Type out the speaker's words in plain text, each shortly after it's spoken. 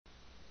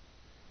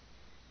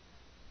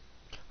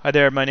Hi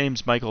there, my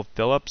name's Michael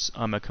Phillips.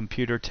 I'm a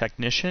computer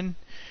technician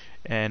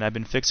and I've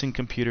been fixing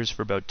computers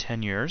for about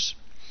 10 years.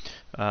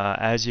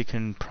 As you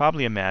can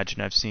probably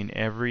imagine, I've seen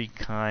every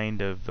kind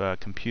of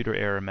computer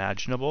error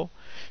imaginable.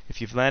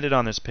 If you've landed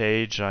on this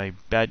page, I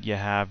bet you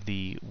have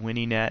the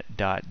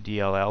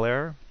WININET.DLL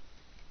error.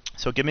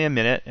 So give me a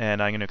minute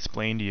and I'm going to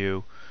explain to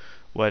you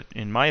what,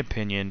 in my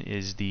opinion,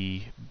 is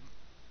the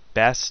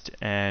best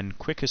and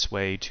quickest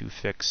way to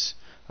fix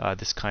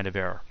this kind of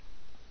error.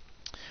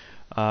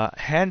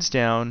 Hands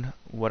down,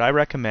 what I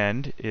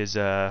recommend is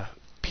a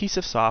piece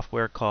of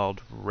software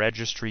called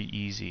Registry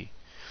Easy.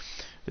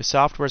 The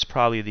software is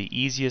probably the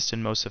easiest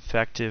and most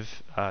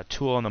effective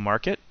tool on the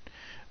market.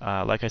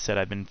 Like I said,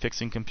 I've been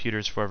fixing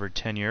computers for over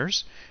 10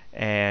 years,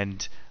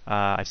 and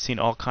I've seen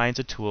all kinds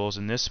of tools.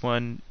 And this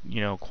one,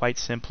 quite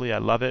simply, I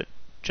love it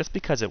just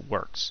because it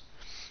works.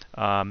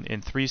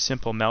 In 3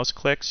 simple mouse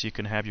clicks, you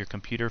can have your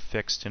computer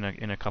fixed in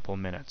a couple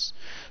minutes.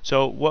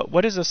 So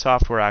what does the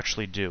software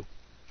actually do?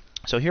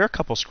 So here are a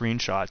couple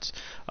screenshots.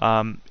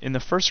 In the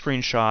first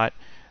screenshot,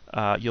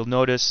 you'll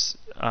notice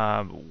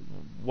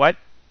what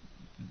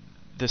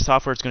the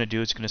software is going to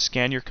do. It's going to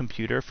scan your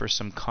computer for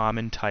some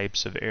common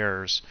types of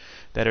errors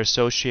that are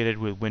associated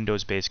with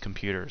Windows-based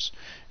computers.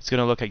 It's going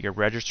to look at your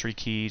registry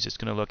keys. It's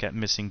going to look at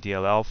missing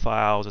DLL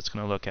files. It's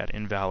going to look at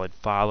invalid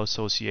file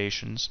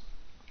associations.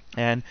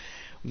 And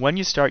when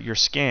you start your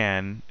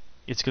scan,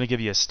 it's going to give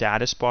you a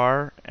status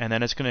bar, and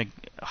then it's going to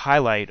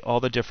highlight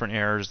all the different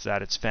errors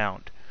that it's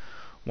found.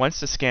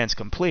 Once the scan's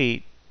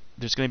complete,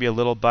 there's going to be a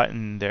little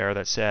button there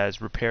that says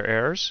Repair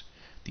Errors.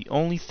 The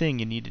only thing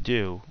you need to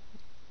do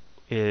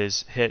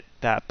is hit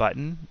that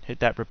button, hit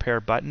that Repair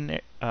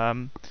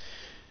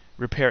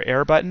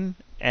Error button,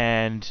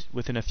 and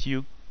within a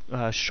few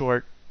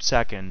short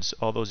seconds,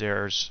 all those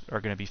errors are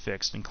going to be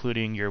fixed,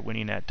 including your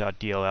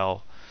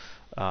WININET.DLL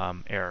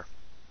error.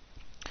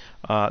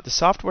 The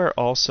software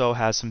also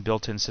has some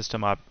built-in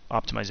system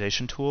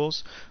optimization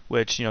tools,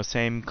 which,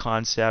 same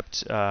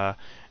concept.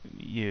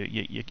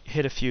 You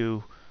hit a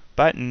few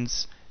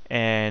buttons,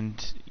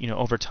 and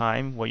over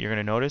time, what you're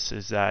going to notice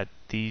is that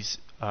these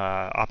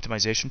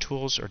optimization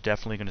tools are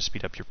definitely going to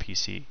speed up your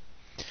PC.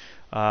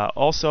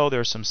 Also, there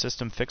are some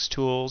system fix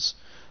tools.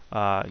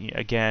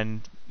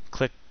 Again,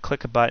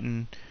 click a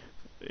button,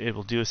 it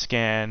will do a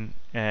scan,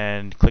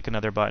 and click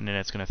another button, and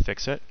it's going to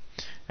fix it.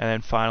 And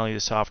then finally,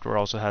 the software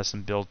also has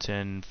some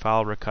built-in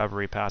file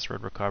recovery,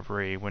 password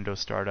recovery,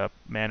 Windows Startup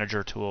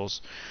Manager tools,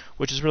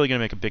 which is really going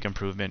to make a big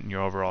improvement in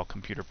your overall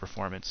computer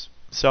performance.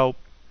 So,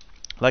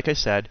 like I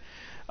said,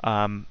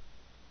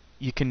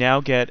 you can now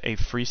get a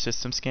free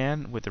system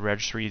scan with the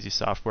Registry Easy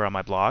software on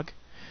my blog.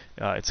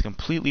 It's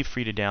completely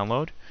free to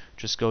download.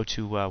 Just go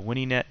to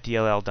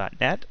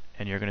WININET.DLL.net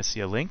and you're going to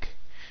see a link.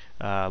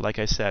 Like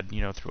I said,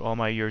 through all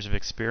my years of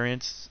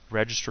experience,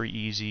 Registry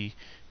Easy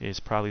is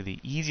probably the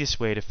easiest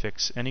way to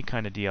fix any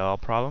kind of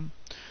DLL problem.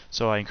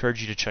 So I encourage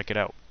you to check it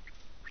out.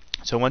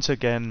 So once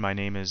again, my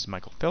name is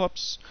Michael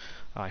Phillips.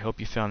 I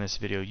hope you found this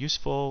video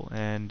useful,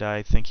 and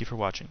I thank you for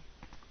watching.